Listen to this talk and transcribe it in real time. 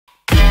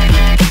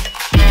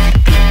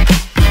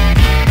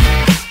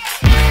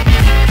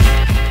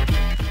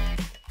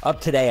Up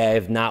today, I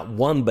have not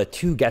one but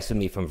two guests with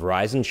me from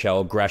Verizon,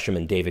 Cheryl Gresham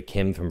and David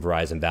Kim from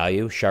Verizon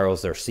Value.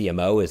 Cheryl's their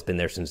CMO, has been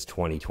there since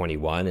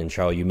 2021. And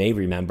Cheryl, you may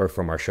remember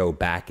from our show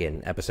back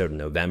in episode in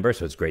November,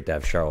 so it's great to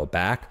have Cheryl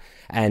back.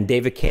 And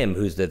David Kim,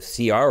 who's the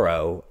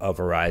CRO of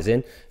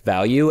Verizon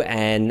Value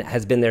and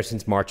has been there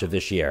since March of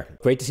this year.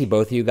 Great to see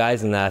both of you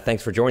guys, and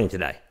thanks for joining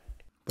today.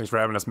 Thanks for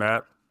having us,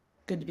 Matt.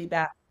 Good to be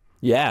back.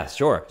 Yeah,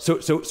 sure.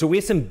 So we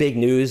have some big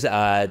news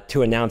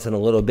to announce in a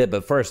little bit.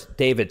 But first,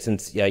 David,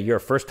 since you're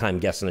a first-time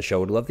guest on the show,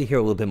 would love to hear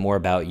a little bit more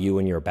about you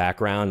and your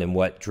background and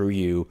what drew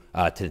you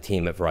to the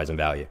team at Verizon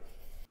Value.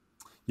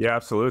 Yeah,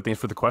 absolutely. Thanks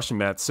for the question,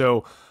 Matt.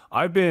 So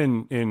I've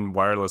been in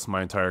wireless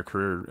my entire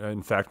career.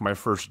 In fact, my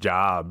first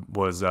job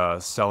was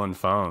selling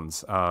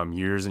phones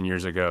years and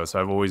years ago.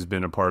 So I've always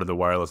been a part of the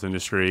wireless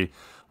industry,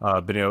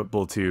 been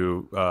able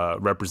to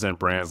represent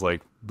brands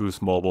like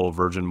Boost Mobile,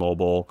 Virgin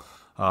Mobile,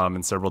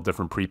 and several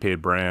different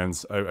prepaid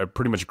brands. I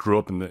pretty much grew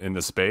up in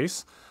the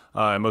space.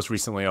 And most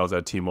recently, I was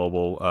at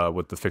T-Mobile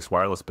with the fixed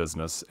wireless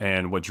business.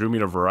 And what drew me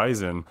to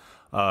Verizon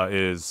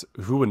is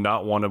who would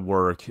not want to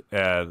work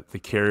at the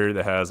carrier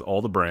that has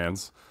all the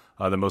brands,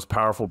 the most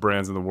powerful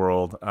brands in the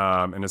world,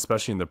 and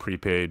especially in the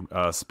prepaid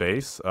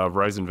space.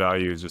 Verizon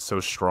Value is just so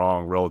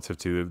strong relative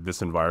to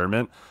this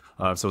environment.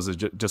 So it was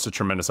just a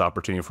tremendous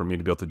opportunity for me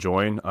to be able to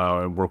join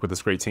and work with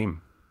this great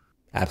team.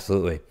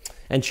 Absolutely.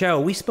 And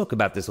Cheryl, we spoke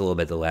about this a little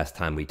bit the last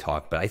time we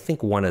talked, but I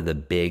think one of the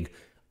big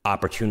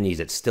opportunities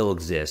that still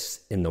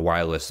exists in the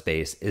wireless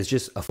space is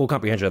just a full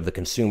comprehension of the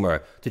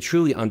consumer to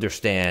truly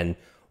understand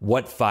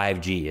what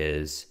 5G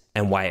is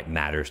and why it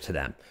matters to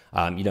them.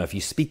 If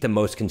you speak to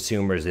most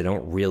consumers, they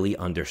don't really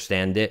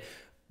understand it.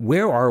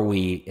 Where are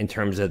we in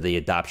terms of the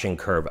adoption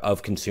curve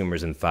of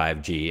consumers in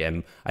 5G?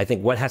 And I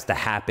think what has to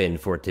happen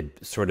for it to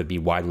sort of be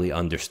widely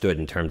understood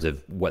in terms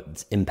of what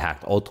its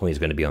impact ultimately is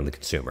going to be on the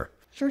consumer?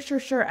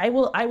 Sure. I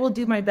will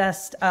do my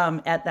best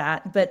at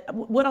that. But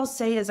what I'll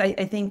say is I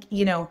think,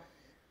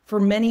 for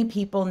many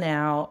people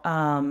now,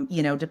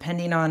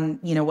 depending on,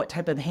 what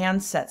type of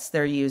handsets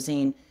they're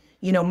using,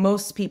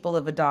 most people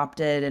have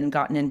adopted and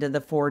gotten into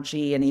the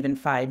 4G and even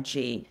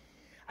 5G.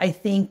 I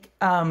think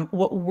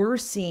what we're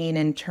seeing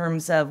in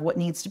terms of what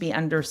needs to be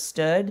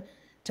understood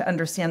to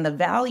understand the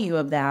value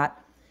of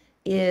that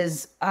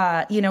is,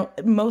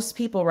 most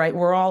people, right,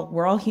 we're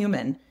all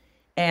human.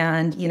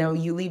 And,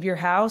 you leave your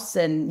house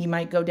and you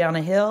might go down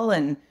a hill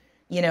and,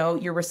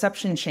 your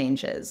reception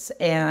changes.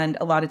 And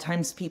a lot of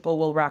times people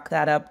will rock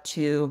that up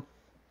to,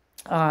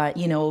 are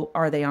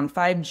they on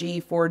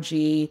 5G,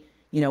 4G,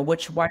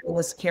 which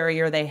wireless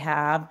carrier they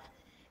have.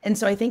 And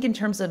so I think in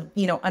terms of,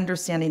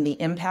 understanding the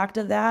impact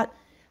of that,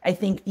 I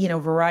think,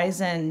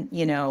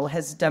 Verizon,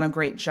 has done a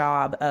great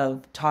job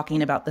of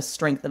talking about the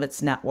strength of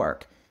its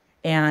network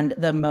and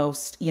the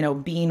most,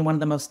 being one of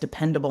the most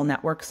dependable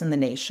networks in the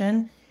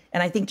nation.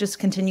 And I think just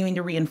continuing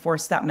to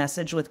reinforce that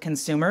message with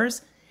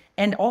consumers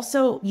and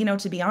also,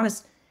 to be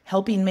honest,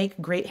 helping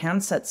make great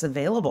handsets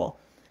available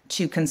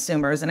to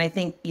consumers. And I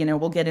think,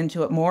 we'll get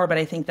into it more, but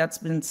I think that's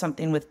been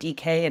something with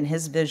DK and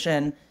his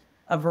vision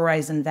of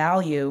Verizon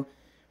Value,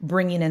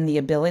 bringing in the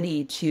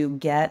ability to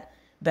get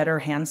better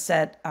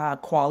handset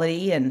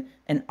quality and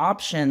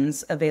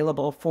options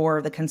available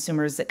for the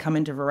consumers that come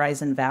into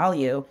Verizon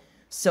Value.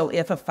 So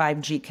if a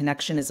 5G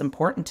connection is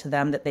important to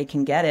them, that they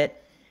can get it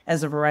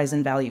as a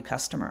Verizon Value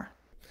customer.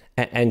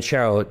 And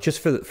Cheryl, just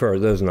for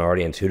those in the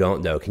audience who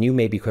don't know, can you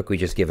maybe quickly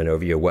just give an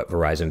overview of what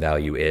Verizon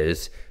Value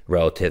is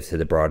relative to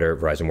the broader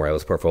Verizon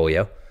Wireless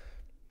portfolio?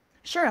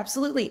 Sure,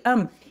 absolutely.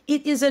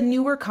 It is a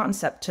newer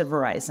concept to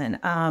Verizon.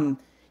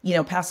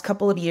 Past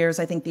couple of years,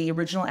 I think the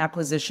original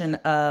acquisition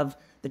of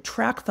the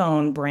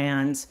TracFone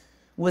brands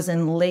was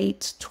in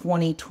late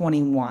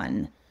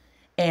 2021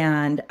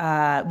 and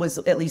was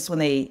at least when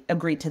they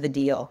agreed to the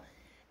deal.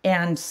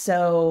 And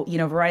so,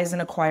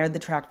 Verizon acquired the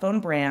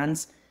TracFone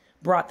brands,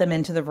 brought them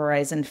into the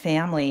Verizon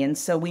family. And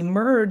so we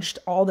merged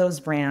all those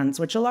brands,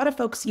 which a lot of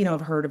folks,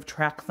 have heard of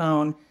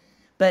TracFone,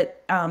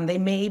 but they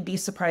may be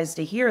surprised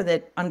to hear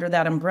that under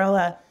that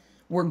umbrella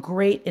were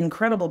great,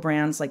 incredible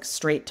brands like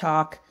Straight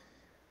Talk,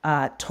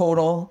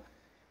 Total,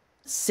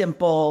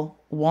 Simple,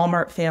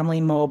 Walmart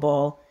Family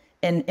Mobile,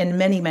 and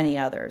many, many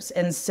others.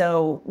 And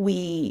so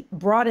we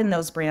brought in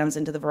those brands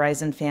into the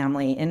Verizon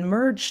family and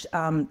merged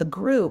the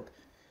group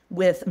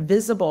with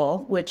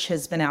Visible, which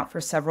has been out for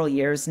several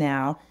years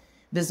now.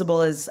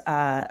 Visible is,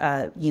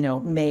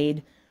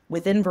 made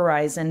within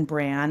Verizon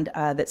brand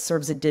that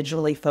serves a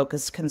digitally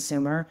focused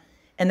consumer,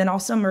 and then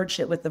also merged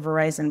it with the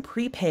Verizon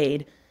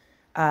prepaid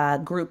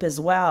group as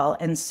well.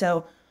 And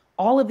so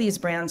all of these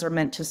brands are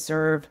meant to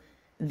serve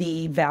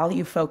the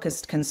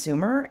value-focused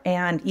consumer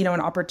and, an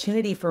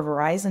opportunity for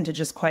Verizon to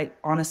just quite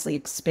honestly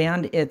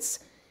expand its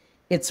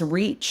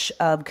reach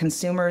of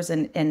consumers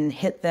and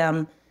hit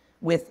them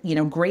with,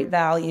 great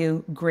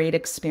value, great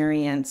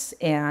experience,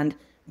 and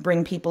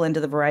bring people into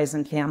the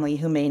Verizon family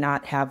who may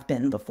not have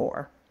been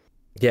before.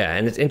 Yeah,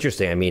 and it's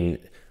interesting. I mean,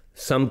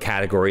 some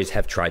categories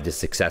have tried to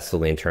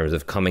successfully in terms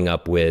of coming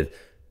up with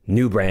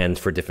new brands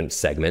for different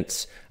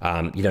segments.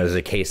 There's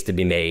a case to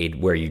be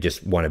made where you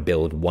just want to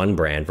build one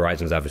brand.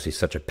 Verizon is obviously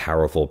such a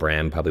powerful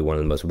brand, probably one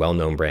of the most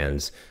well-known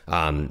brands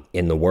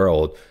in the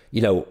world.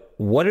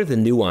 What are the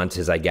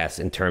nuances, I guess,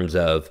 in terms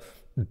of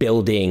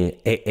building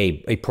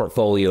a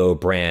portfolio of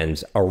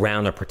brands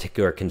around a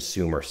particular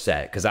consumer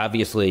set? Because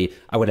obviously,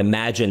 I would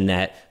imagine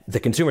that the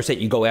consumer set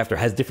you go after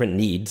has different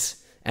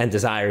needs and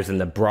desires than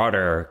the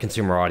broader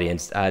consumer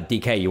audience.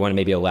 DK, you want to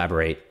maybe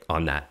elaborate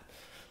on that?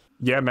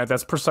 Yeah, Matt,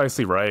 that's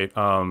precisely right.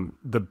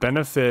 The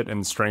benefit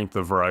and strength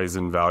of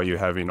Verizon Value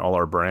having all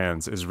our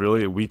brands is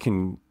really we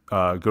can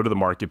go to the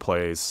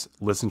marketplace,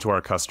 listen to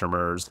our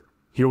customers,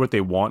 hear what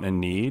they want and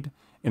need,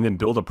 and then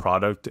build a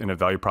product and a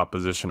value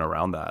proposition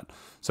around that.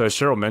 So as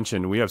Cheryl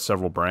mentioned, we have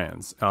several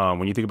brands.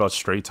 When you think about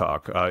Straight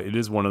Talk, it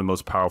is one of the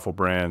most powerful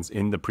brands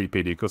in the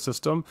prepaid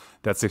ecosystem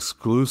that's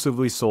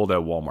exclusively sold at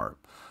Walmart.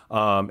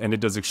 And it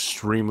does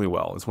extremely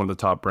well. It's one of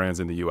the top brands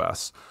in the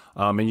US.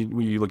 And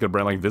you look at a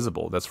brand like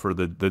Visible, that's for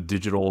the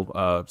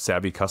digital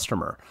savvy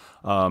customer.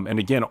 And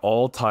again,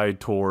 all tied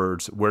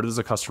towards where does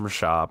the customer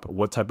shop?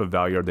 What type of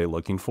value are they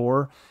looking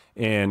for?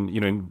 And,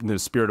 in the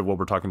spirit of what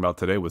we're talking about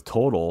today with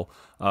Total,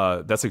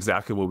 that's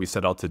exactly what we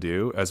set out to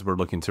do as we're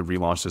looking to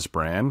relaunch this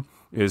brand,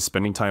 is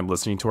spending time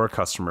listening to our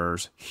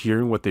customers,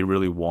 hearing what they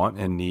really want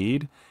and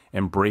need,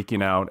 and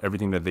breaking out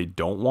everything that they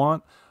don't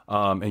want,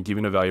 and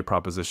giving a value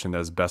proposition that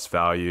is best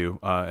value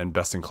and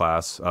best in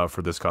class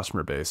for this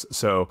customer base.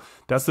 So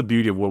that's the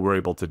beauty of what we're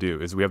able to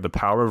do, is we have the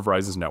power of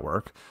Verizon's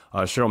network.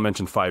 Cheryl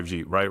mentioned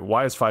 5G, right?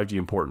 Why is 5G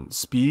important?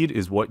 Speed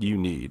is what you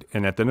need.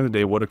 And at the end of the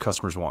day, what do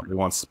customers want? They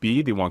want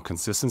speed, they want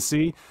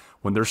consistency.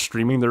 When they're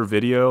streaming their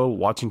video,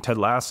 watching Ted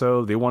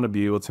Lasso, they want to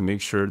be able to make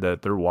sure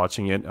that they're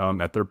watching it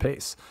at their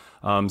pace.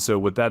 So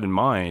with that in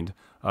mind,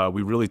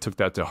 we really took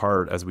that to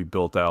heart as we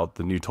built out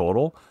the new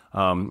Total,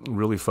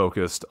 really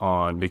focused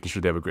on making sure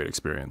they have a great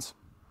experience.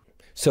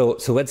 So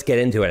let's get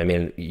into it. I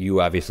mean, you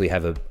obviously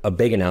have a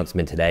big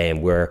announcement today,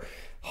 and we're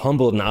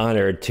humbled and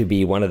honored to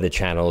be one of the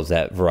channels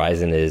that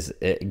Verizon is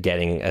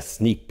getting a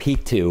sneak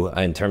peek to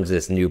in terms of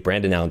this new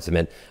brand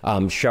announcement.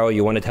 Cheryl,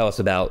 you want to tell us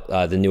about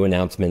the new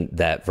announcement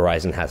that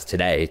Verizon has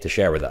today to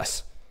share with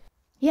us?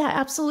 Yeah,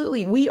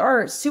 absolutely. We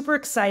are super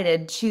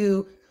excited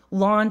to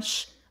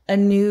launch a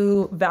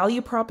new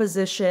value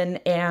proposition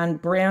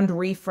and brand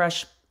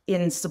refresh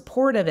in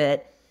support of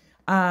it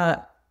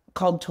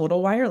called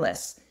Total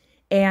Wireless.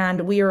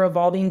 And we are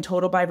evolving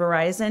Total by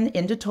Verizon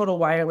into Total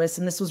Wireless.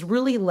 And this was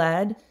really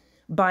led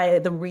by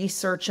the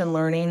research and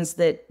learnings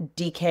that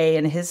DK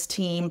and his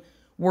team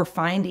were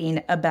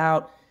finding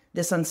about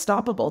this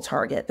unstoppable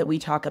target that we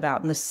talk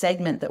about and the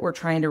segment that we're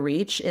trying to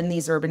reach in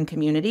these urban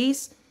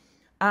communities.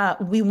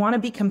 We want to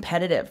be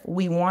competitive.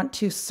 We want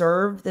to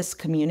serve this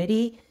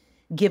community,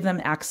 give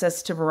them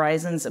access to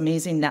Verizon's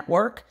amazing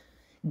network,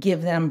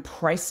 give them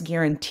price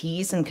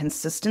guarantees and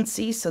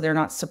consistency so they're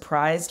not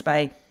surprised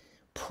by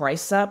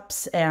price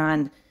ups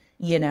and,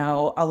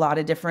 a lot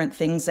of different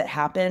things that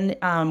happen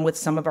with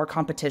some of our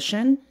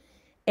competition.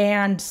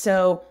 And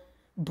so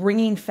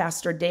bringing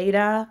faster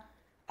data,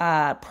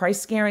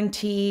 price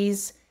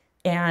guarantees,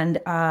 and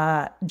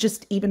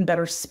just even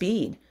better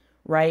speed,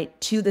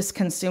 right, to this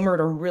consumer at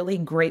a really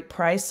great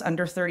price,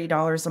 under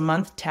 $30 a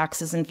month,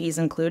 taxes and fees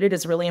included,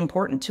 is really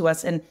important to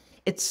us. And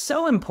it's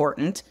so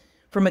important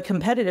from a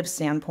competitive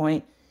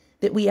standpoint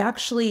that we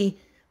actually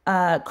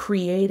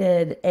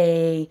created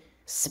a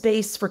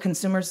space for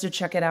consumers to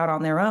check it out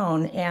on their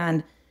own.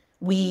 And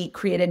we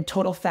created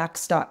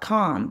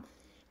totalfacts.com.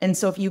 And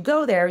so if you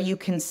go there, you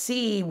can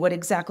see what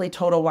exactly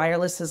Total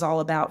Wireless is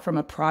all about from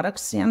a product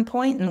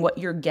standpoint and what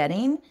you're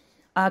getting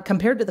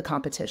compared to the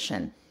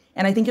competition.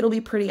 And I think it'll be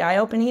pretty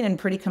eye-opening and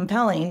pretty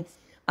compelling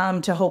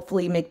to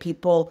hopefully make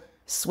people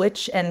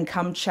switch and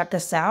come check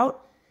us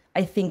out.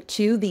 I think,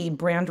 too, the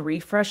brand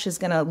refresh is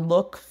going to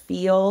look,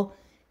 feel,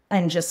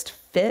 and just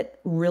fit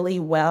really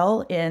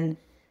well in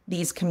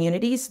these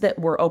communities that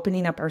we're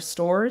opening up our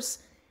stores.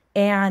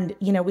 And,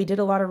 we did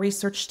a lot of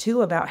research,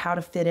 too, about how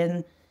to fit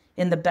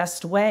in the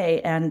best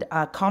way and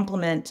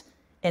complement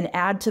and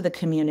add to the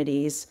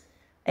communities.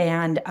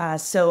 And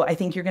so I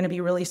think you're going to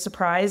be really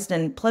surprised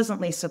and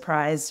pleasantly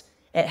surprised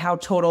at how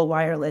Total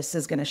Wireless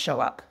is going to show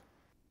up.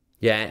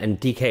 Yeah, and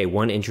DK,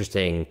 one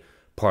interesting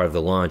part of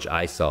the launch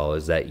I saw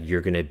is that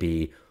you're going to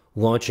be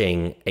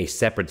launching a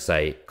separate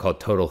site called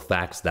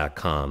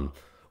totalfacts.com,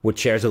 which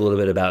shares a little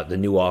bit about the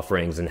new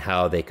offerings and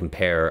how they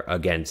compare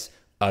against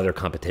other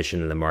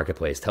competition in the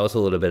marketplace. Tell us a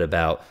little bit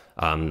about,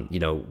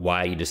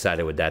 why you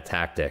decided with that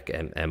tactic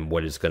and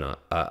what it's going to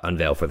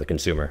unveil for the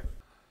consumer.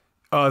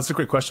 That's a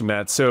great question,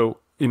 Matt. So,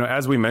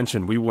 as we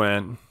mentioned, we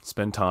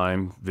spent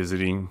time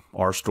visiting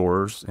our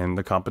stores and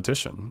the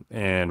competition.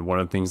 And one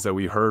of the things that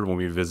we heard when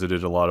we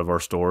visited a lot of our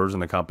stores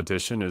and the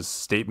competition is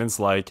statements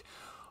like,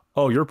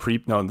 "Oh,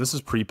 no, this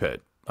is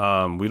prepaid.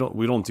 We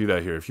don't do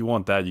that here. If you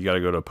want that, you got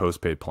to go to a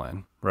postpaid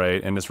plan,"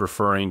 right? And it's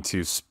referring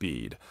to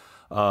speed.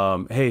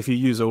 Hey, if you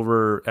use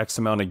over X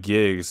amount of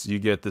gigs, you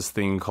get this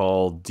thing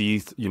called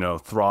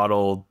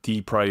throttle,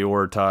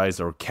 deprioritized,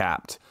 or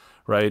capped.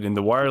 right? In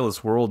the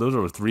wireless world, those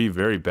are three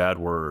very bad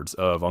words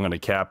of I'm going to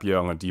cap you,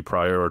 I'm going to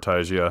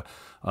deprioritize you,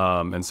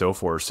 and so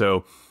forth.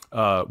 So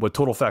what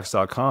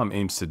TotalFacts.com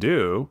aims to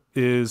do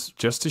is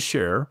just to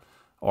share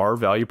our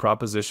value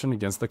proposition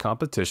against the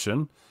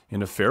competition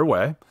in a fair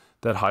way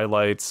that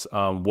highlights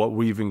what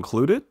we've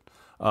included,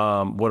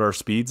 what our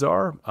speeds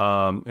are,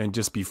 and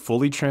just be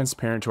fully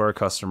transparent to our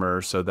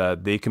customers so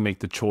that they can make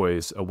the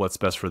choice of what's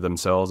best for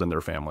themselves and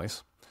their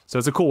families. So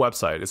it's a cool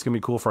website. It's going to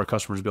be cool for our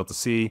customers to be able to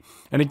see.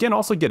 And again,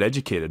 also get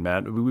educated,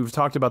 Matt. We've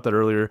talked about that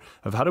earlier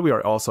of how do we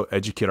also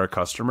educate our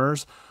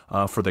customers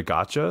for the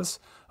gotchas.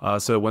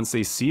 So once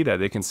they see that,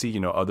 they can see,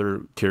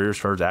 other carriers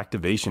charge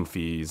activation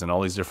fees and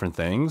all these different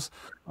things.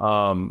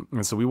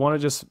 And so we want to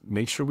just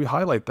make sure we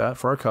highlight that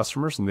for our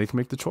customers and they can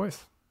make the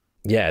choice.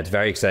 Yeah, it's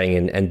very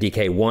exciting. And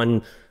DK,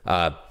 one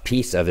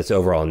piece of this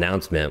overall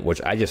announcement,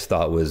 which I just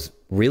thought was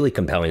really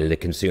compelling to the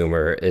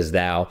consumer, is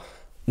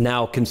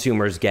now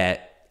consumers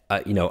get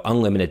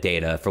unlimited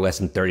data for less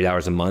than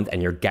 $30 a month,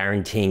 and you're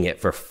guaranteeing it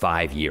for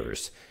 5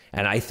 years.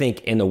 And I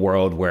think in the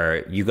world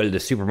where you go to the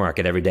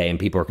supermarket every day and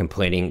people are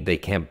complaining they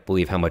can't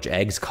believe how much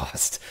eggs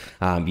cost,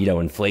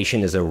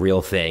 inflation is a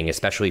real thing,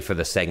 especially for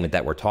the segment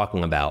that we're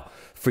talking about.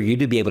 For you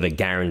to be able to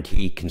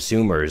guarantee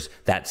consumers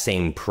that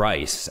same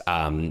price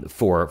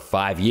for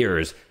 5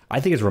 years,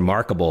 I think is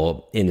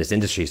remarkable in this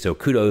industry. So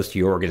kudos to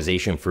your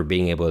organization for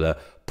being able to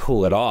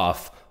pull it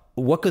off.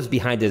 What goes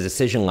behind a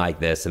decision like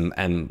this,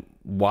 and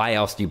why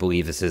else do you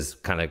believe this is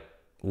kind of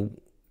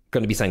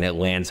going to be something that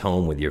lands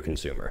home with your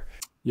consumer?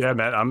 Yeah,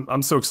 Matt,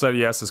 I'm so excited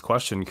you asked this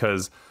question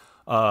because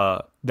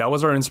that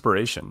was our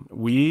inspiration.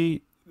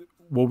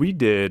 What we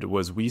did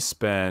was we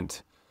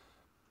spent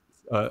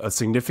a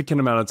significant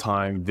amount of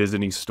time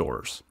visiting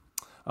stores,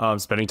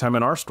 spending time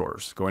in our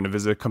stores, going to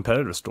visit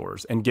competitive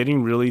stores, and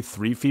getting really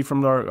 3 feet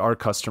from our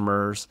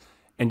customers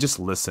and just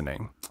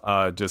listening.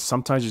 Just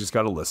sometimes you just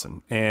got to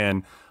listen.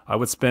 And I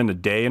would spend a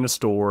day in a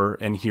store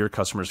and hear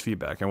customers'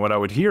 feedback. And what I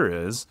would hear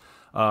is,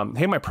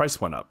 hey, my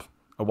price went up.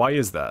 Why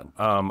is that?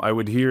 I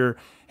would hear,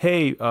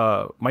 hey,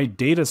 my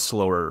data's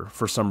slower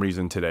for some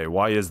reason today.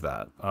 Why is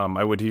that?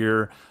 I would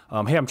hear,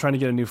 hey, I'm trying to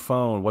get a new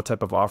phone. What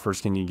type of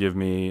offers can you give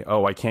me?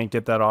 Oh, I can't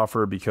get that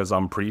offer because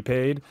I'm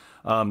prepaid.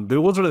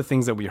 Those are the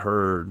things that we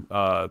heard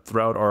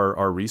throughout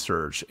our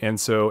research. And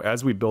so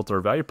as we built our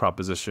value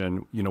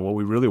proposition, what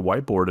we really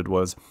whiteboarded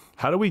was,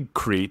 how do we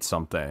create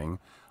something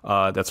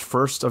that's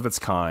first of its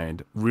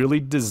kind, really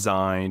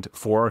designed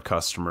for our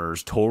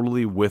customers,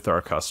 totally with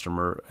our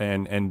customer,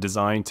 and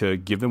designed to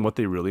give them what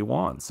they really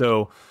want.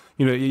 So,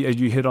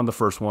 you hit on the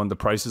first one, the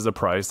price is the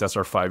price. That's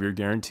our 5-year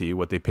guarantee.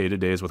 What they pay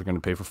today is what they're going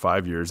to pay for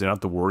 5 years. They don't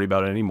have to worry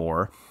about it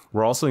anymore.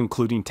 We're also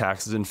including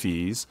taxes and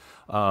fees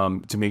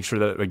to make sure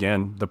that,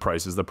 again, the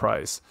price is the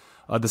price.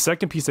 The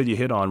second piece that you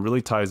hit on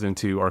really ties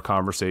into our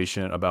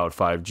conversation about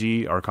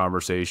 5G, our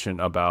conversation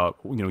about,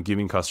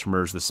 giving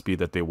customers the speed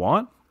that they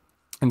want.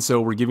 And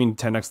so we're giving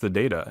 10x the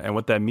data. And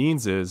what that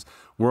means is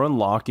we're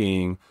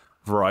unlocking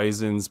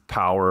Verizon's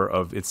power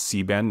of its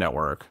C-band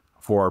network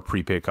for our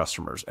prepaid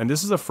customers. And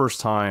this is the first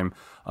time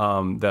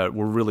that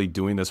we're really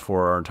doing this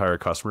for our entire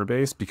customer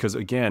base, because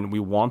again, we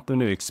want them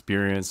to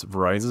experience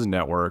Verizon's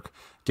network,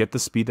 get the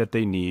speed that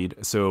they need.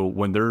 So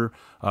when they're,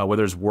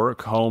 whether it's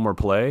work, home, or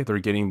play, they're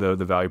getting the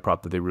value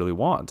prop that they really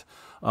want.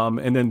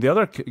 And then the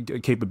other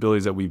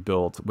capabilities that we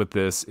built with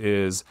this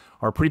is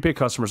our prepaid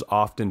customers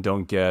often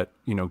don't get,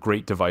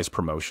 great device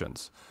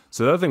promotions.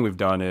 So the other thing we've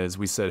done is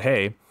we said,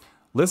 hey,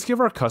 let's give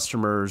our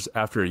customers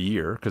after a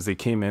year, because they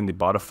came in, they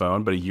bought a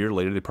phone, but a year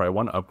later, they probably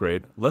want to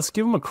upgrade. Let's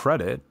give them a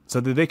credit so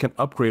that they can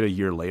upgrade a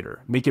year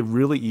later. Make it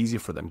really easy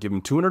for them. Give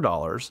them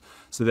 $200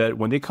 so that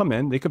when they come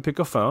in, they can pick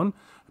a phone,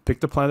 pick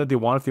the plan that they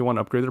want if they want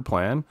to upgrade their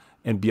plan,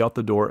 and be out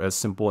the door as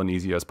simple and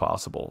easy as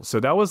possible. So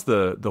that was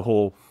the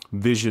whole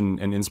vision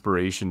and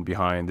inspiration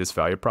behind this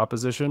value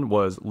proposition,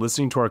 was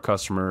listening to our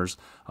customers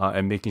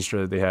and making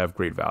sure that they have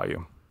great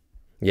value.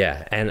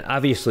 Yeah, and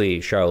obviously,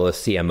 Cheryl, as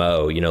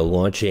CMO,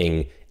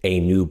 launching a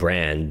new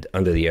brand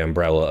under the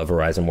umbrella of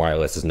Verizon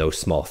Wireless is no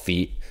small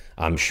feat.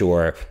 I'm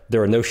sure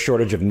there are no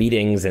shortage of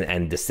meetings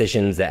and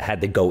decisions that had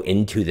to go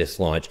into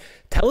this launch.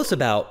 Tell us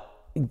about,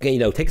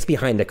 take us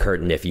behind the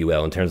curtain, if you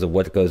will, in terms of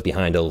what goes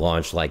behind a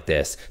launch like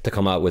this to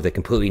come out with a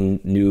completely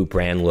new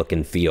brand look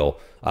and feel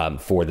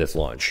for this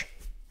launch.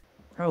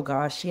 Oh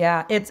gosh,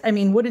 yeah.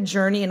 What a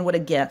journey and what a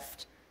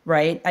gift,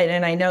 right?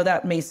 And I know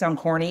that may sound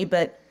corny,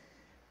 but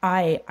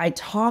I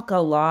talk a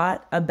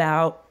lot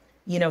about,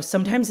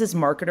 sometimes as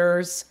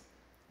marketers,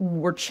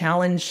 we're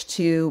challenged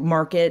to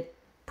market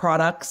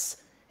products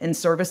and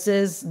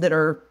services that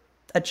are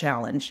a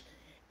challenge.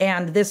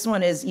 And this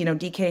one is,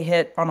 DK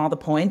hit on all the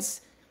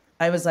points.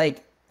 I was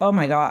like, oh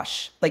my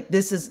gosh,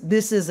 this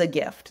is a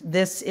gift.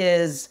 This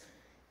is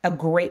a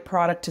great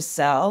product to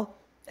sell.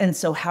 And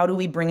so how do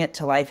we bring it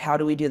to life? How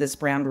do we do this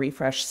brand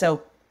refresh?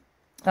 So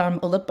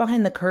a look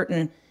behind the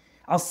curtain,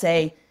 I'll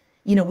say,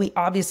 we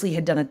obviously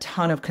had done a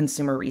ton of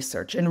consumer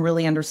research and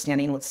really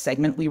understanding what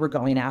segment we were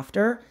going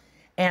after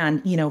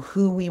and,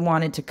 who we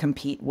wanted to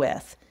compete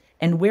with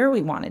and where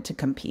we wanted to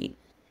compete.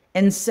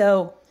 And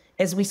so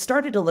as we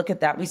started to look at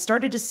that, we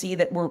started to see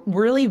that we're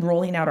really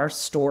rolling out our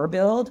store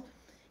build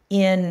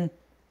in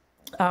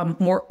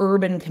more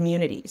urban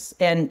communities.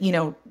 And,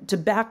 to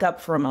back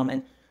up for a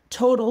moment,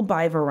 Total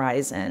by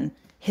Verizon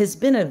has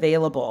been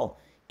available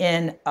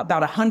in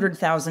about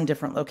 100,000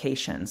 different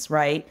locations,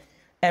 right?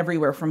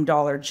 Everywhere from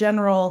Dollar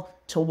General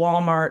to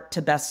Walmart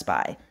to Best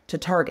Buy to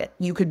Target.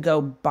 You could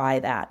go buy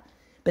that.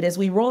 But as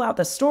we roll out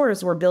the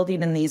stores, we're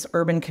building in these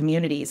urban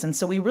communities. And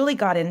so we really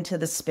got into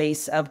the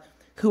space of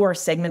who our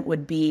segment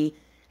would be,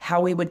 how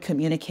we would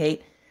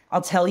communicate.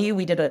 I'll tell you,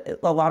 we did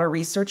a lot of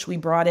research. We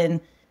brought in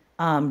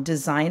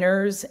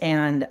designers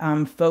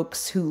and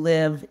folks who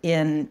live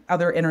in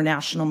other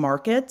international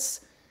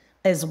markets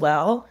as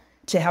well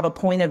to have a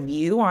point of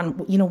view on,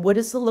 what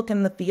is the look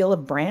and the feel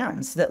of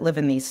brands that live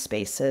in these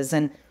spaces,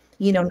 and,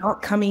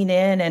 not coming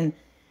in and,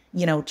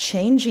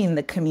 changing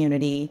the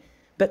community,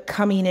 but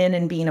coming in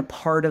and being a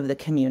part of the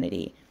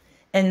community.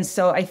 And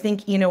so I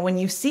think, when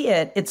you see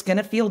it, it's going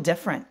to feel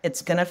different.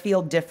 It's going to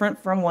feel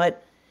different from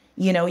what,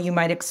 you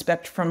might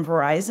expect from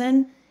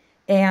Verizon.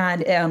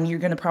 And you're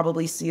going to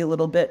probably see a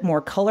little bit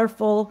more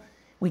colorful.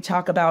 We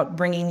talk about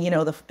bringing,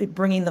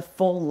 bringing the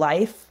full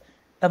life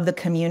of the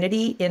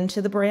community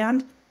into the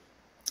brand.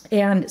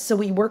 And so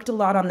we worked a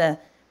lot on the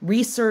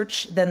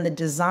research, then the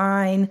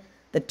design,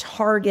 the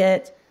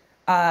target,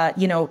 at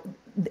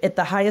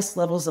the highest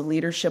levels of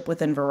leadership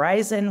within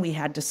Verizon. We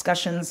had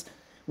discussions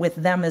with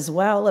them as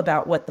well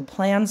about what the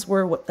plans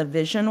were, what the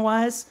vision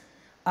was.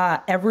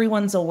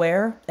 Everyone's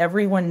aware.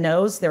 Everyone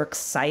knows. They're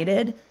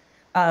excited.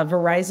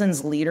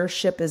 Verizon's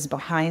leadership is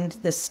behind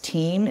this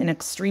team and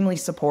extremely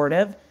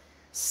supportive.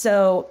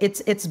 So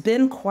it's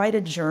been quite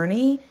a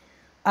journey.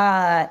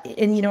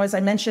 And, as I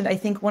mentioned, I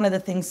think one of the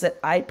things that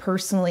I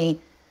personally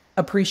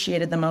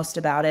appreciated the most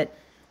about it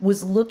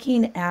was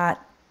looking at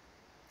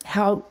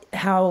how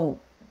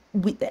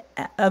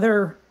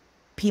other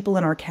people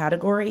in our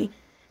category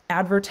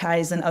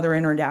advertise in other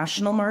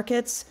international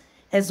markets,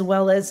 as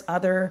well as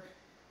other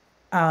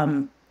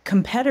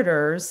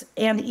competitors,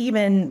 and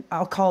even,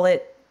 I'll call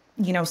it,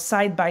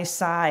 side by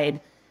side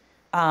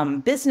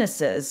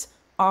businesses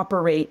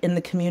operate in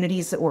the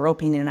communities that we're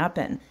opening up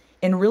in,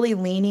 and really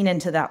leaning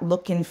into that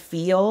look and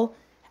feel.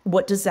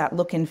 What does that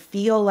look and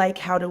feel like?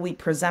 How do we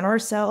present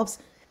ourselves?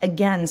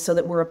 Again, so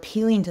that we're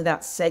appealing to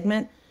that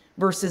segment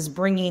versus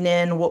bringing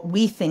in what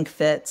we think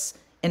fits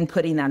and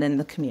putting that in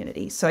the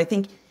community. So I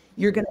think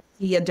you're going to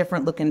see a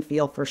different look and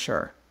feel for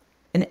sure,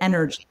 and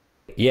energy.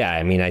 Yeah,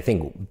 I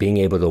think being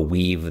able to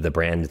weave the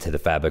brand into the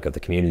fabric of the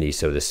community,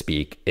 so to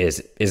speak,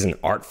 is an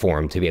art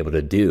form to be able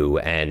to do,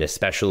 and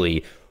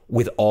especially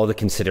with all the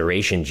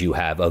considerations you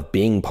have of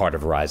being part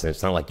of Verizon.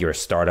 It's not like you're a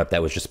startup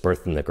that was just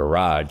birthed in the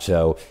garage.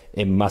 So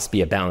it must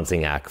be a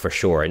balancing act for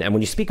sure. And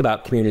when you speak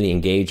about community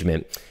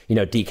engagement,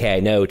 DK, I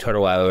know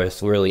Total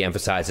Wireless really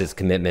emphasizes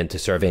commitment to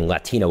serving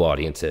Latino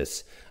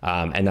audiences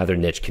and other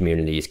niche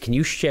communities. Can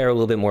you share a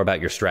little bit more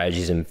about your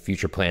strategies and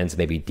future plans to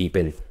maybe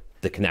deepen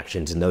the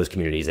connections in those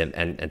communities,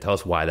 and tell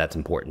us why that's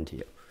important to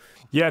you?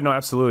 Yeah, no,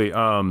 absolutely.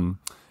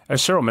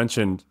 As Cheryl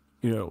mentioned,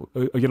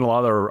 again, a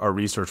lot of our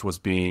research was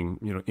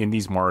being, in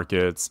these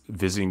markets,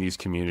 visiting these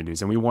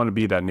communities, and we want to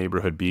be that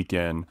neighborhood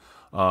beacon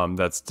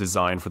that's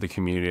designed for the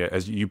community,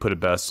 as you put it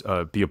best,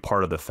 be a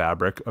part of the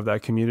fabric of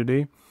that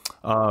community.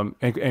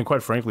 And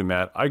quite frankly,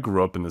 Matt, I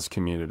grew up in this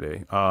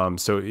community,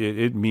 so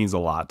it means a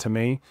lot to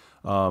me.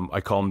 I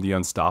call them the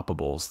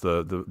unstoppables,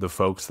 the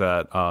folks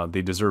that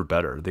they deserve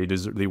better.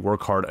 They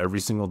work hard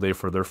every single day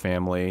for their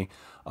family,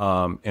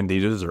 and they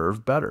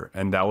deserve better.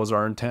 And that was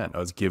our intent.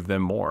 Was give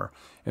them more.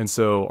 And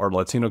so our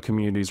Latino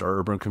communities, our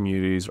urban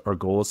communities, our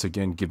goal is to,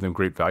 again, give them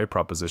great value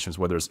propositions,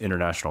 whether it's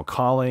international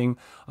calling,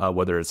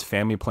 whether it's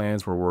family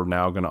plans, where we're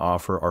now going to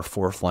offer our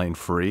fourth line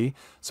free.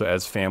 So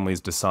as families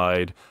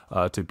decide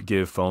to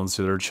give phones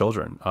to their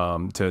children,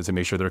 to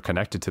make sure they're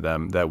connected to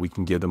them, that we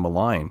can give them a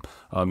line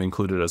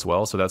included as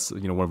well. So that's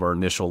one of our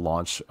initial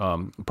launch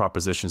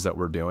propositions that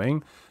we're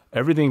doing.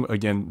 Everything,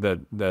 again,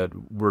 that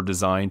we're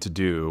designed to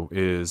do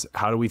is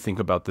how do we think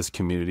about this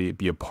community,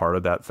 be a part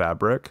of that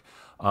fabric,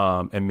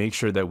 and make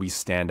sure that we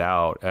stand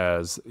out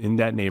as, in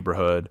that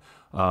neighborhood,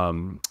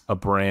 a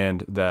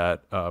brand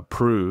that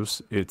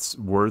proves it's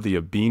worthy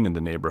of being in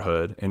the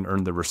neighborhood and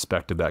earn the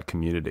respect of that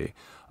community.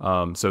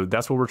 So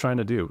that's what we're trying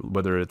to do,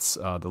 whether it's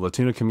the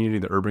Latino community,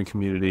 the urban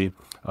community,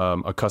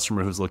 a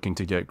customer who's looking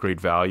to get great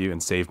value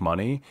and save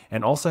money,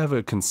 and also have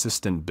a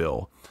consistent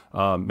bill.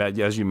 Matt,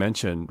 as you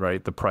mentioned,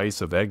 right, the price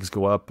of eggs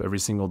go up every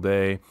single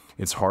day.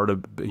 It's hard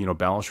to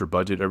balance your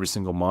budget every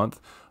single month.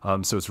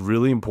 So it's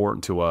really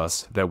important to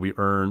us that we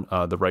earn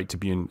the right to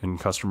be in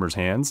customers'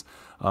 hands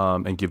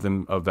and give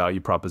them a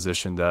value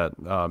proposition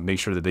that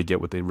makes sure that they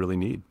get what they really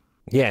need.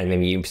 Yeah,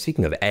 and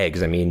speaking of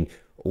eggs,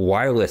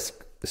 wireless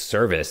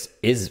service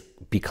is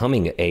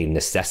becoming a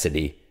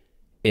necessity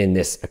in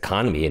this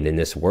economy and in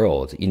this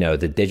world.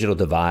 The digital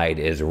divide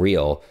is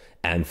real,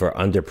 and for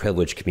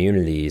underprivileged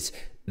communities,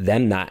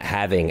 them not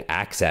having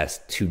access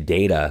to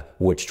data,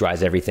 which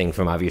drives everything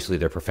from obviously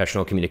their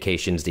professional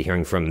communications to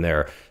hearing from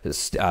their,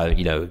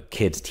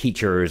 kids,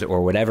 teachers,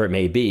 or whatever it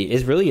may be,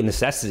 is really a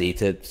necessity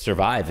to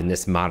survive in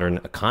this modern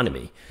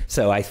economy.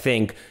 So I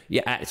think,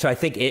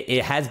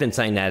 it has been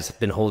something that's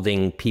been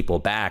holding people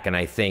back. And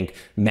I think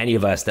many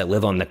of us that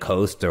live on the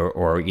coast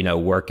or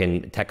work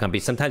in tech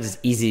companies, sometimes it's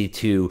easy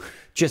to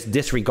just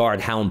disregard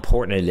how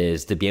important it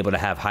is to be able to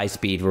have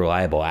high-speed,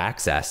 reliable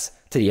access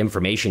to the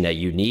information that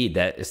you need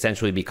that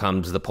essentially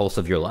becomes the pulse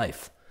of your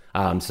life.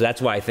 So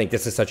that's why I think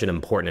this is such an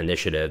important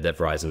initiative that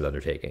Verizon is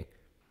undertaking.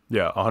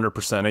 Yeah,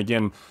 100%.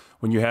 Again,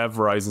 when you have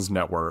Verizon's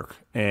network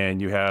and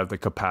you have the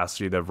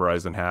capacity that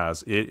Verizon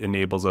has, it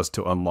enables us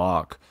to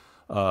unlock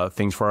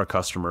things for our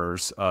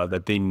customers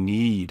that they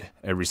need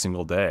every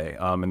single day.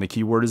 And the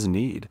key word is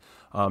need.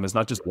 It's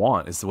not just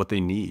want, it's what they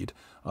need.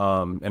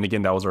 And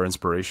again, that was our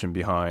inspiration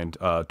behind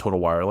Total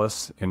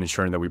Wireless and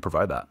ensuring that we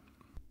provide that.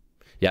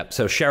 Yep.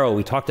 So Cheryl,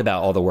 we talked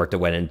about all the work that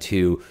went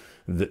into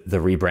the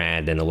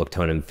rebrand and the look,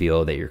 tone, and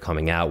feel that you're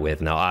coming out with.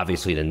 Now,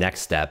 obviously, the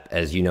next step,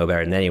 as you know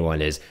better than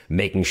anyone, is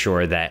making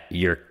sure that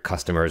your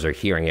customers are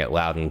hearing it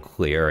loud and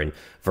clear. And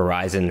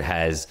Verizon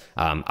has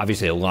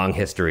obviously a long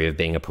history of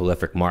being a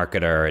prolific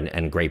marketer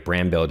and great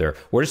brand builder.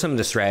 What are some of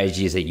the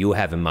strategies that you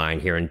have in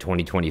mind here in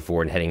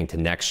 2024 and heading into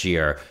next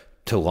year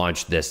to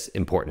launch this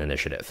important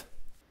initiative?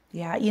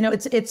 Yeah,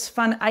 it's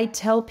fun. I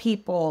tell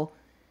people,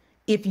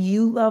 if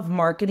you love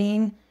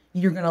marketing,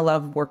 you're going to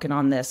love working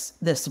on this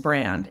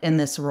brand and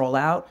this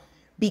rollout,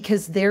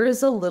 because there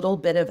is a little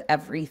bit of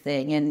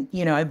everything. And,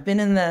 I've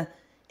been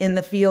in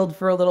the field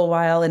for a little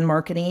while in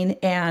marketing,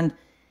 and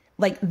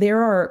like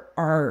there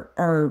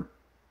are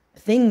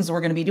things we're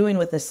going to be doing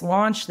with this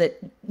launch that,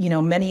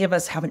 many of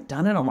us haven't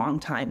done in a long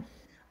time.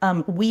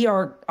 We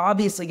are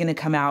obviously going to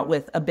come out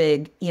with a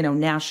big,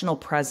 national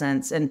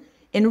presence and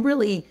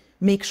really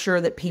make sure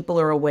that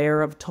people are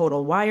aware of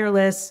Total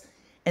Wireless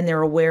and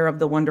they're aware of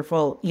the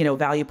wonderful,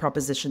 value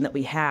proposition that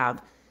we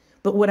have.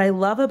 But what I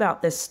love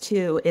about this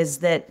too is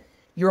that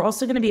you're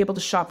also going to be able to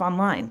shop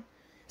online.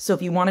 So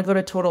if you want to go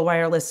to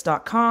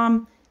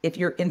totalwireless.com, if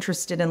you're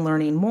interested in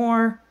learning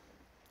more,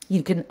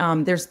 you can,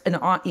 there's an,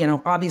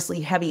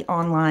 obviously heavy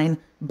online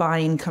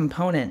buying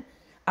component.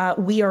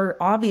 We are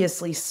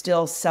obviously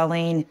still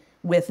selling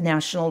with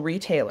national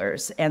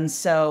retailers. And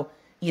so,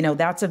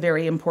 that's a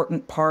very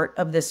important part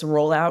of this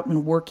rollout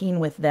and working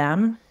with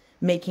them,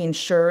 making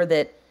sure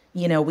that,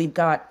 we've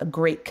got a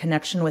great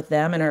connection with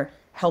them and are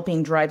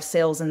helping drive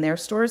sales in their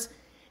stores.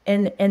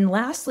 And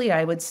lastly,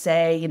 I would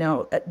say,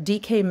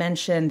 DK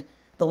mentioned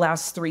the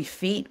last 3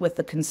 feet with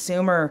the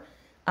consumer,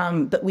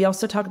 but we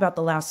also talk about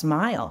the last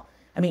mile.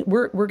 I mean,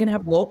 we're going to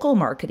have local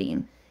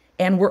marketing,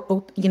 and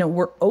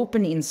we're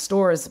opening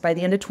stores. By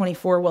the end of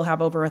 24, we'll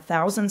have over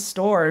 1,000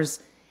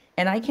 stores.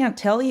 And I can't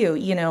tell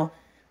you,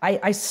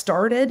 I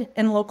started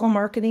in local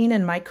marketing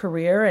in my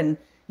career and,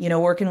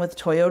 working with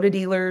Toyota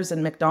dealers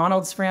and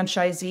McDonald's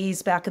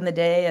franchisees back in the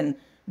day and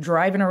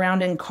driving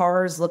around in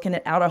cars, looking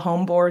at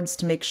out-of-home boards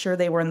to make sure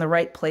they were in the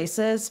right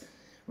places,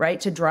 right,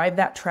 to drive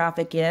that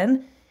traffic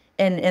in.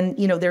 And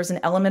there's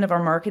an element of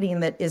our marketing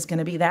that is going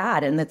to be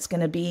that, and that's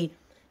going to be,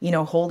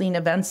 holding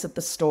events at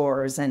the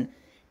stores and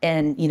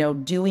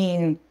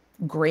doing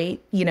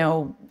great,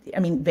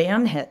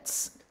 van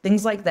hits,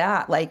 things like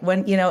that. Like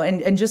when,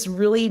 and just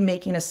really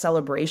making a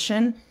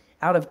celebration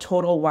out of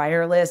Total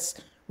Wireless,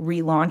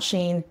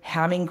 relaunching,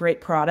 having great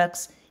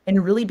products,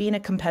 and really being a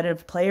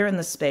competitive player in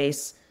the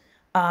space,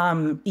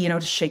 to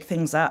shake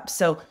things up.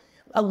 So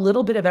a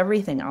little bit of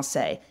everything, I'll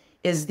say,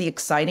 is the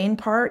exciting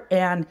part,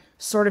 and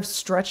sort of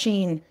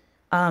stretching,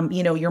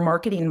 your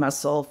marketing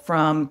muscle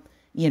from,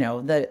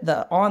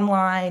 the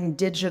online,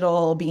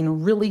 digital,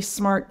 being really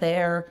smart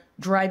there,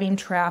 driving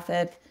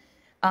traffic,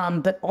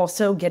 but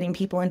also getting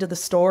people into the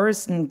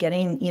stores and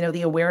getting,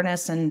 the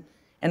awareness and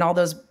all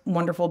those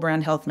wonderful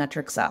brand health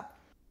metrics up.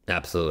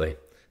 Absolutely.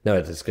 No,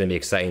 it's going to be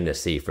exciting to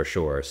see for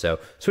sure. So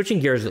switching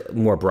gears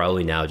more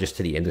broadly now, just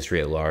to the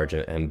industry at large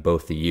and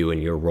both of you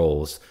and your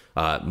roles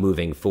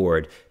moving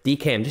forward.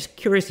 DK, I'm just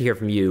curious to hear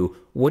from you.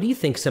 What do you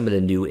think some of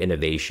the new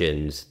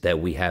innovations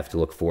that we have to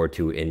look forward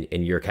to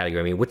in your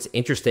category? I mean, what's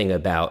interesting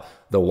about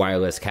the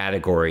wireless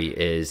category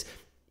is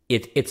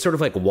it's sort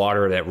of like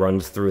water that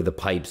runs through the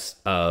pipes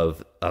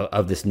of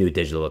this new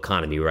digital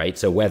economy, right?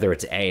 So whether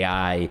it's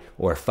AI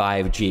or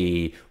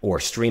 5G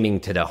or streaming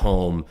to the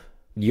home,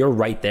 you're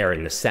right there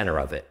in the center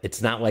of it.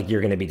 It's not like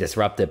you're going to be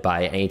disrupted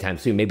by it anytime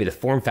soon. Maybe the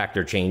form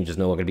factor change is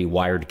no longer going to be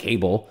wired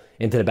cable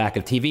into the back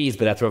of TVs,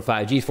 but that's what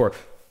 5G is for.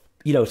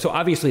 So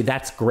obviously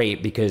that's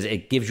great because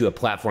it gives you a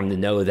platform to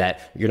know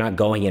that you're not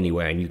going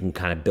anywhere and you can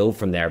kind of build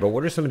from there. But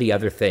what are some of the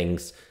other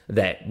things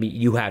that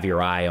you have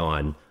your eye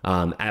on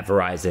at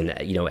Verizon,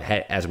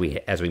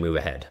 as we move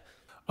ahead?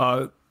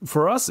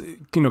 For us,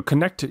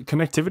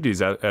 connectivity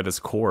is at its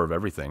core of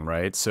everything,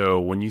 right? So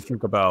when you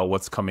think about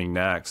what's coming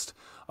next,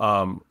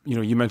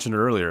 you mentioned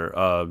earlier,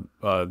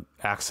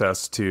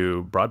 access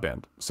to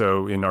broadband.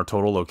 So in our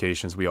total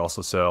locations, we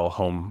also sell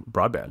home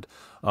broadband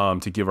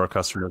to give our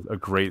customers a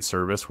great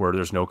service where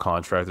there's no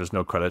contract, there's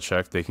no credit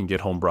check. They can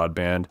get home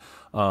broadband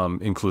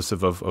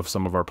inclusive of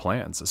some of our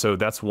plans. So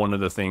that's one of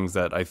the things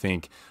that I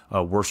think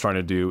we're trying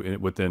to do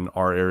within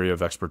our area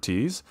of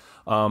expertise.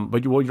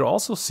 But what you'll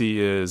also see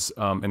is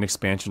an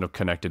expansion of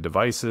connected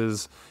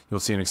devices. You'll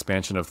see an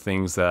expansion of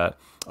things that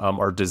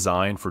are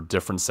designed for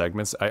different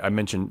segments. I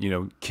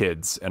mentioned,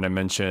 kids, and I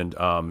mentioned,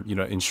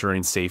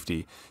 ensuring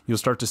safety. You'll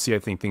start to see, I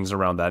think, things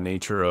around that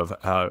nature of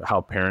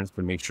how parents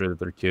would make sure that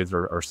their kids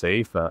are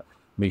safe,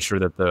 make sure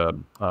that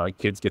the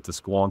kids get to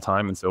school on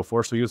time and so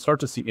forth. So you'll start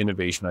to see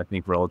innovation, I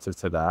think, relative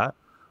to that.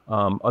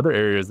 Other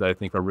areas that I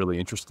think are really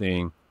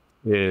interesting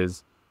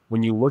is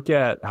when you look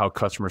at how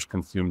customers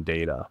consume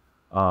data,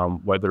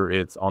 whether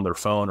it's on their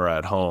phone or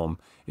at home,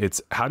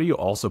 it's how do you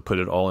also put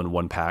it all in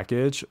one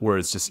package where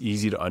it's just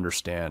easy to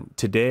understand.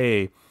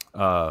 Today,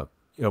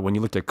 when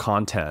you look at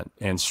content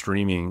and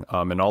streaming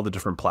and all the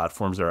different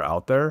platforms that are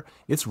out there,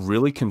 it's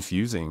really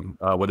confusing,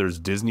 whether it's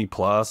Disney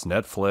Plus,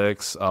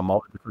 Netflix,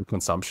 all the different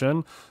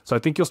consumption. So I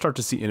think you'll start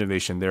to see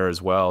innovation there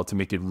as well to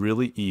make it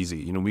really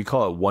easy. We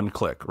call it one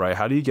click, right?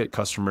 How do you get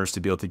customers to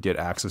be able to get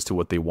access to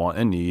what they want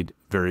and need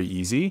very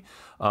easy,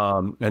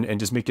 and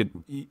just make it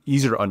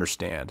easier to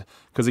understand?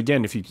 Because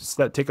again, if you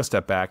take a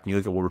step back and you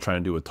look at what we're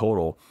trying to do with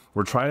Total,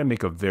 we're trying to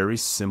make a very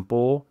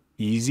simple,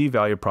 easy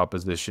value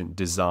proposition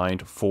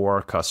designed for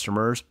our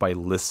customers by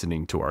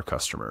listening to our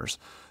customers.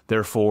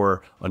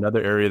 Therefore,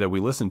 another area that we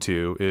listen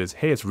to is,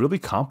 hey, it's really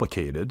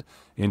complicated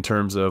in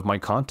terms of my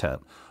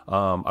content.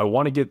 I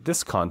want to get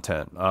this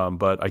content,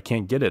 but I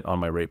can't get it on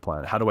my rate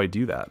plan. How do I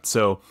do that?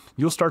 So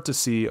you'll start to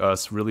see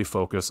us really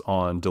focus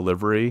on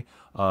delivery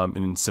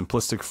in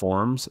simplistic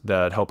forms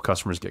that help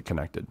customers get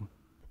connected.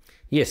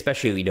 Yeah,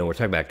 especially, we're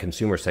talking about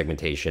consumer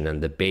segmentation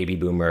and the baby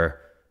boomer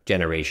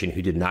generation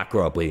who did not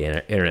grow up with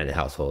the internet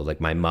household.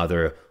 Like my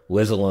mother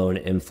lives alone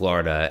in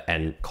Florida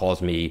and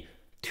calls me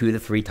 2 to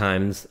 3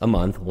 times a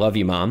month. Love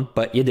you, Mom,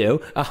 but you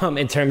do.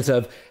 In terms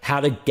of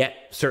how to get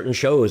certain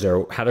shows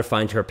or how to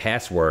find her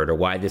password or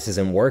why this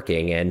isn't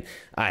working. And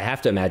I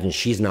have to imagine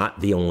she's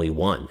not the only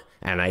one.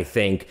 And I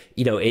think,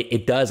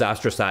 it does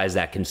ostracize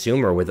that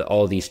consumer with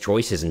all these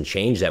choices and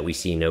change that we've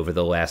seen over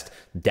the last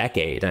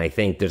decade. And I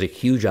think there's a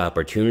huge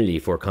opportunity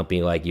for a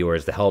company like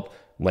yours to help,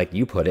 like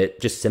you put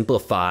it, just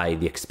simplify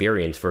the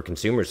experience for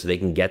consumers so they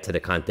can get to the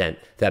content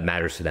that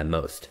matters to them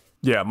most.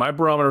 Yeah, my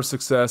barometer of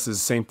success is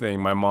the same thing.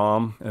 My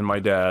mom and my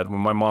dad.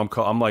 When my mom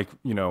I'm like,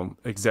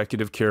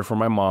 executive care for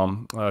my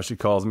mom. She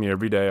calls me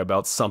every day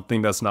about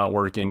something that's not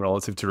working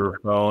relative to her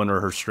phone or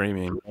her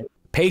streaming.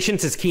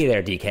 Patience is key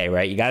there, DK,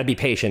 right? You got to be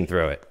patient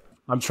through it.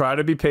 I'm trying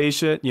to be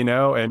patient,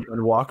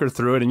 and walk her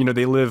through it. And,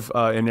 they live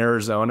in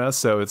Arizona.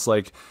 So it's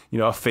like, a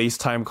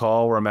FaceTime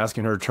call where I'm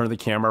asking her to turn the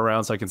camera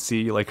around so I can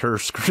see like her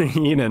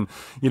screen and,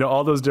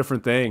 all those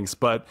different things.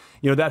 But,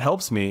 that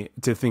helps me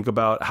to think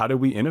about how do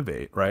we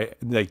innovate, right?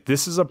 Like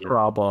this is a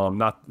problem,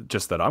 not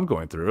just that I'm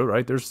going through,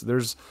 right? There's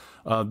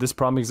this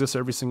problem exists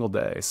every single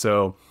day.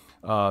 So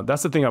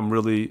that's the thing I'm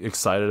really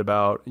excited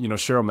about.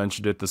 Cheryl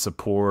mentioned it, the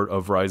support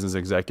of Verizon's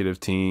executive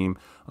team,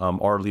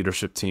 our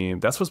leadership team.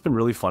 That's what's been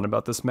really fun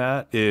about this,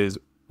 Matt, is,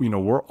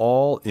 we're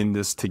all in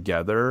this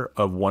together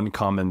of one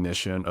common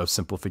mission of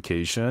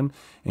simplification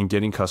and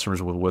getting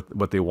customers with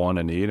what they want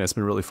and need. And it's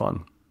been really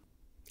fun.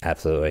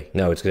 Absolutely.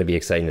 No, it's going to be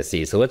exciting to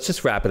see. So let's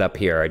just wrap it up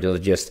here. I'll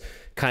just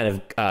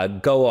kind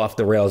of go off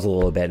the rails a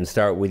little bit and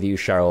start with you,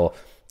 Cheryl.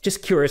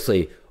 Just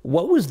curiously,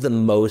 what was the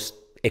most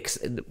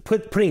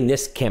putting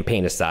this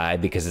campaign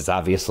aside, because it's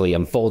obviously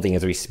unfolding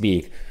as we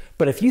speak,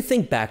 but if you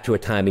think back to a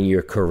time in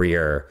your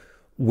career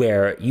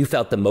where you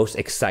felt the most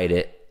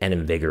excited and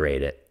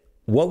invigorated,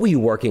 what were you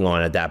working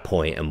on at that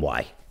point and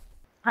why?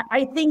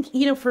 I think,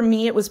 for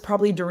me, it was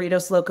probably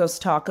Doritos Locos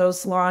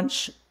Tacos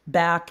launch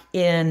back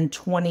in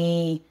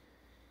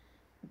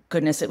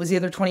it was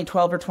either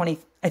 2012 or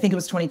I think it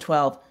was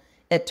 2012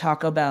 at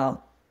Taco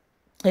Bell.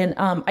 And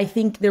I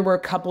think there were a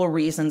couple of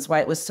reasons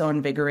why it was so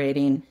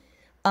invigorating.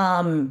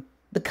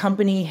 The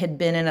company had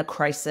been in a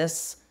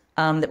crisis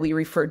that we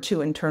referred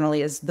to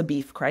internally as the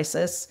beef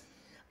crisis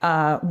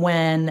right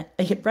when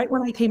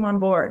I came on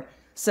board.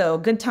 So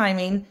good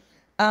timing.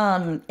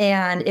 And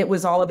it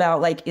was all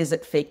about like, is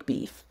it fake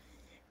beef?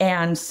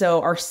 And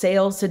so our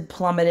sales had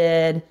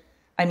plummeted.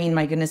 I mean,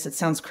 my goodness, it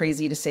sounds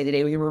crazy to say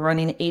today. We were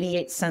running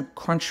 88-cent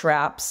crunch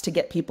wraps to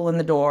get people in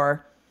the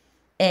door.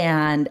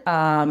 And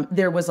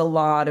there was a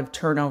lot of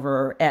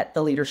turnover at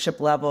the leadership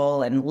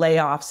level and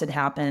layoffs had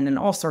happened and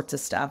all sorts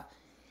of stuff.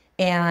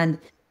 And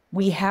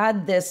we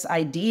had this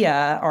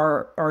idea,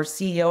 our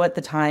CEO at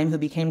the time, who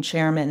became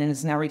chairman and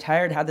is now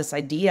retired, had this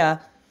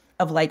idea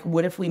of like,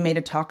 what if we made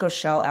a taco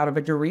shell out of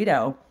a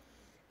Dorito?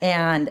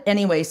 And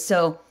anyway,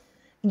 so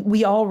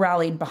we all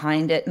rallied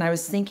behind it. And I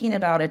was thinking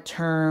about a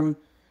term,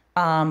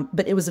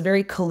 but it was a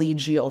very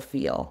collegial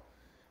feel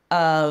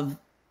of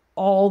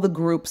all the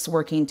groups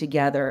working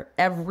together,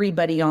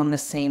 everybody on the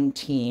same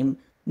team,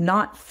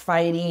 not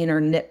fighting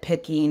or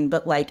nitpicking,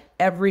 but like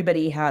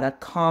everybody had a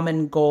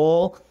common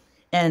goal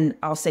and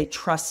I'll say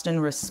trust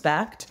and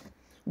respect,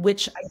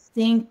 which I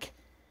think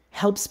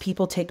helps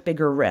people take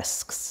bigger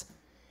risks.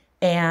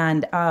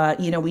 And,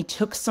 we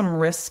took some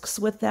risks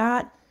with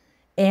that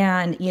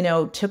and,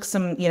 took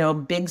some,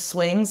 big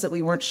swings that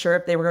we weren't sure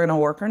if they were going to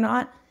work or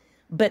not.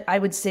 But I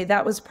would say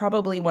that was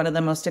probably one of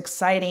the most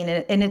exciting.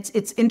 And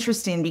it's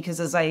interesting because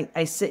as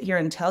I sit here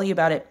and tell you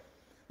about it,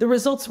 the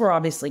results were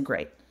obviously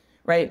great,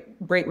 right?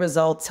 Great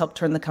results, helped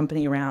turn the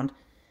company around.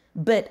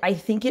 But I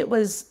think it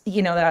was,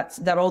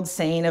 that old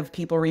saying of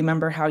people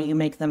remember how you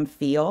make them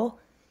feel.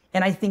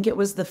 And I think it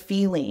was the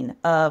feeling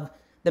of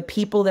the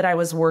people that I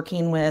was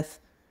working with,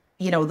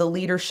 the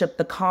leadership,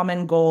 the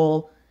common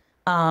goal,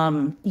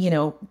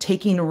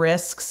 taking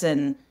risks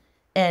and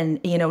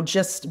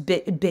just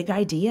big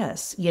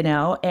ideas,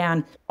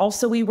 and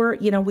also we were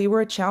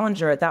a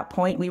challenger at that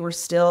point. We were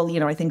still,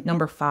 I think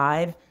number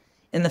 5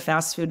 in the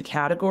fast food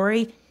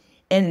category.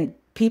 And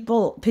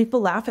people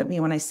laugh at me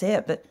when I say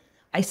it, but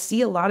I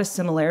see a lot of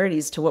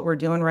similarities to what we're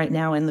doing right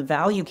now in the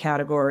value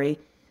category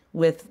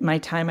with my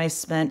time I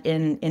spent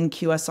in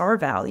QSR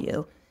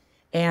value.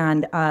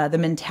 And the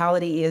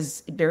mentality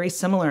is very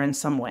similar in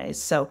some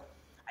ways. So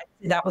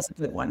that was a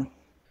good one.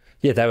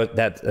 Yeah,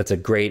 that's a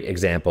great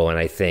example. And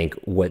I think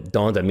what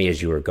dawned on me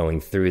as you were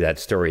going through that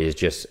story is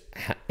just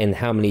in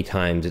how many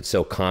times it's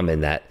so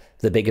common that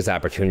the biggest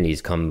opportunities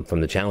come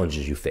from the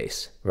challenges you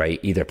face, right?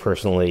 Either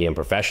personally and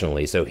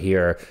professionally. So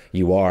here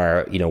you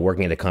are,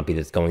 working at a company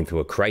that's going through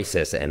a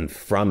crisis, and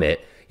from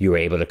it, you were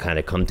able to kind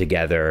of come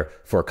together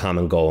for a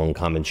common goal and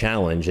common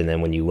challenge. And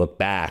then when you look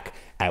back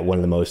at one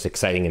of the most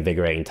exciting,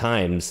 invigorating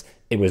times,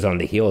 it was on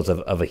the heels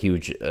of a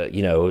huge,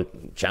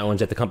 challenge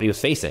that the company was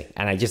facing.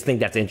 And I just think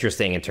that's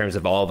interesting in terms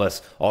of all of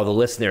us, all the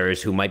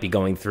listeners who might be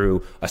going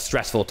through a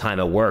stressful time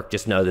at work.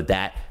 Just know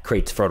that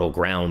creates fertile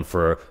ground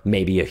for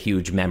maybe a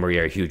huge memory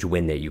or a huge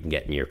win that you can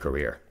get in your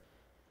career.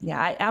 Yeah,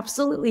 I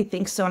absolutely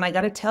think so. And I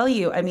got to tell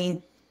you,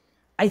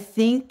 I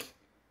think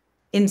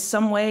in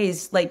some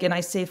ways, and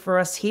I say for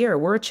us here,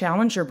 we're a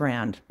challenger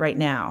brand right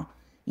now.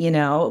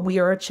 We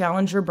are a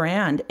challenger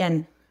brand,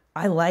 and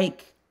I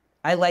like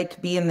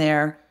being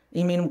there.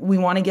 We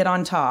want to get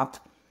on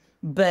top,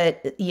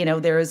 but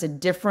there is a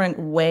different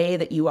way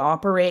that you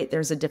operate.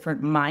 There's a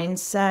different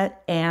mindset,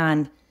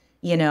 and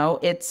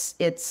it's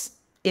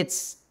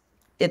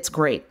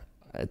great.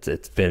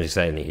 It's been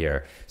exciting to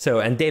hear. So,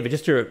 and David,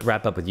 just to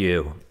wrap up with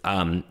you,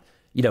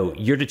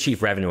 you're the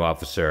chief revenue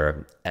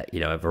officer at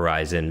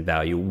Verizon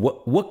Value.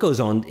 What goes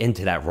on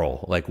into that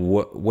role? Like,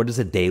 what does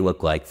a day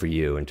look like for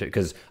you? And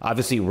because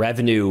obviously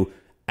revenue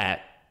at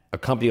a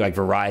company like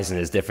Verizon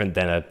is different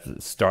than a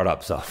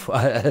startup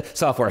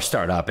software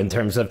startup in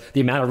terms of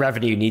the amount of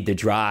revenue you need to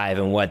drive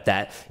and what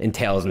that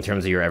entails in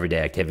terms of your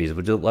everyday activities.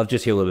 Would you love to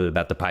just hear a little bit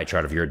about the pie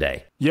chart of your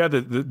day? Yeah,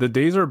 the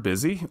days are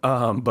busy,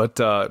 but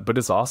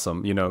it's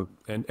awesome,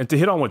 and to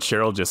hit on what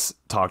Cheryl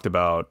just talked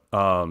about,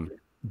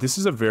 this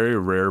is a very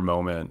rare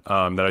moment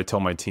that I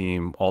tell my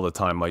team all the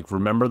time,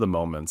 remember the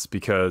moments,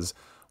 because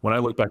when I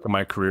look back at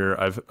my career,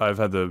 I've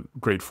had the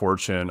great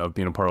fortune of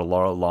being a part of a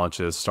lot of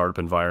launches, startup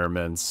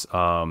environments,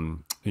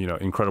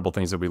 incredible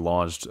things that we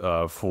launched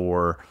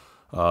for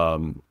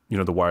the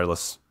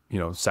wireless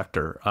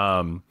sector.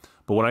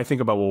 But when I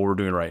think about what we're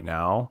doing right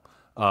now,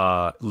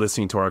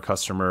 listening to our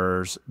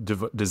customers,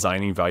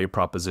 designing value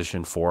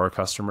proposition for our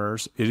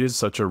customers, it is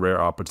such a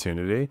rare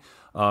opportunity.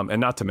 And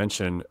not to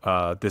mention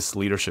this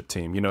leadership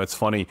team. It's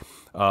funny.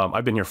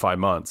 I've been here 5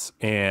 months,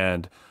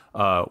 and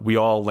we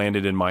all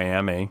landed in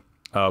Miami.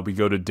 We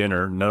go to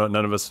dinner. None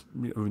of us,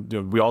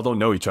 we all don't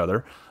know each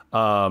other.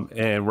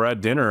 And we're at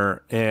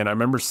dinner, and I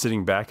remember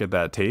sitting back at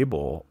that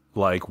table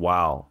like,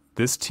 wow,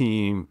 this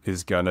team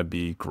is going to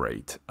be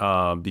great,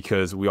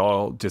 because we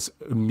all just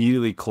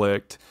immediately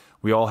clicked.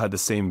 We all had the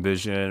same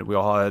vision. We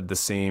all had the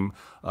same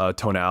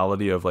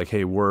tonality of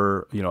hey,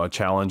 we're a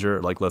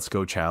challenger. Let's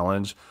go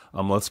challenge.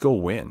 Let's go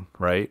win,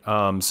 right?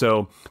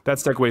 So that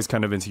segues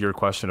kind of into your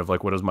question of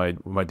what does my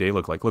day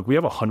look like? Look, we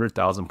have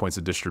 100,000 points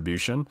of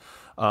distribution.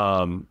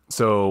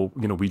 So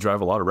we drive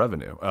a lot of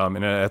revenue.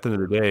 And at the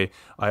end of the day,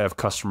 I have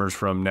customers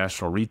from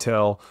national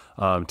retail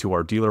to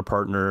our dealer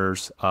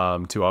partners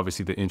to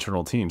obviously the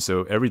internal team.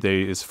 So every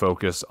day is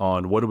focused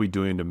on what are we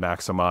doing to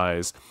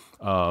maximize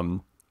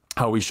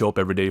how we show up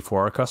every day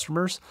for our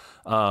customers.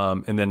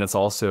 And then it's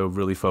also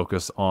really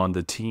focused on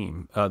the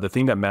team. The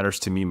thing that matters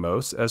to me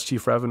most as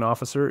Chief Revenue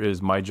Officer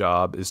is my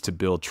job is to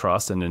build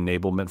trust and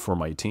enablement for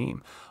my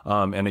team.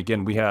 And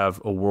again, we have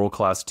a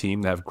world-class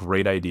team that have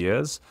great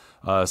ideas.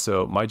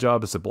 So my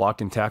job is to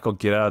block and tackle,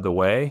 get out of the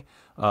way,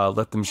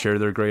 let them share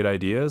their great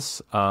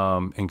ideas,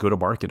 and go to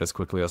market as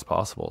quickly as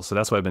possible. So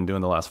that's what I've been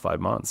doing the last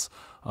 5 months.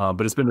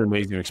 But it's been an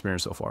amazing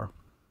experience so far.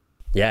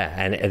 Yeah,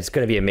 and it's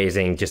going to be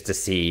amazing just to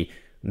see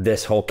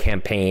this whole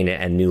campaign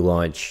and new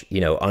launch,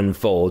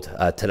 unfold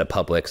to the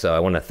public. So I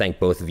want to thank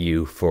both of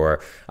you for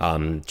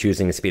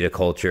choosing the speed of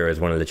culture as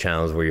one of the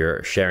channels where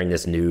you're sharing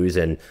this news.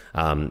 And,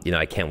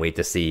 I can't wait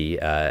to see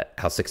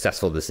how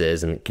successful this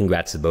is. And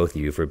congrats to both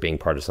of you for being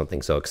part of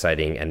something so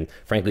exciting and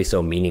frankly,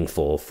 so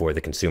meaningful for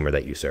the consumer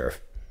that you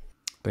serve.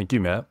 Thank you,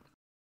 Matt.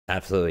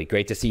 Absolutely.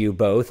 Great to see you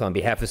both. On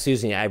behalf of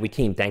Suzy and Adweek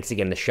team, thanks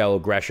again to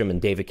Cheryl Gresham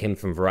and David Kim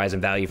from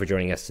Verizon Value for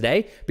joining us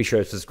today. Be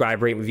sure to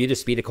subscribe, rate, and review the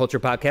Speed of Culture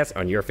podcast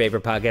on your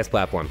favorite podcast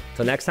platform.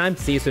 Till next time,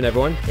 see you soon,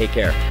 everyone. Take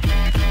care.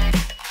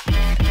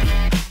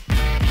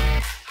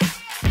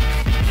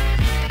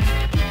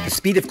 The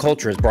Speed of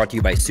Culture is brought to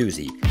you by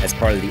Suzy as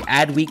part of the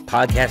Adweek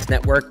Podcast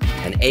Network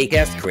and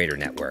Acast Creator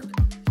Network.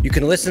 You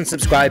can listen and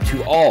subscribe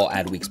to all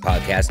Adweek's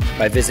podcasts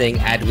by visiting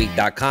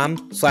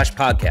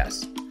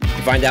adweek.com/podcasts.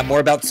 To find out more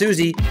about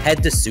Suzy,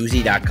 head to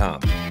Suzy.com.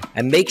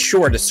 And make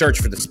sure to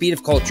search for The Speed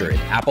of Culture in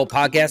Apple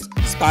Podcasts,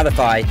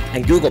 Spotify,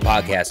 and Google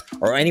Podcasts,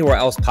 or anywhere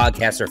else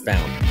podcasts are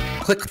found.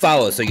 Click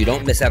follow so you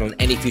don't miss out on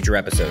any future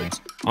episodes.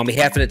 On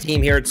behalf of the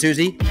team here at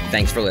Suzy,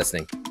 thanks for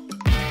listening.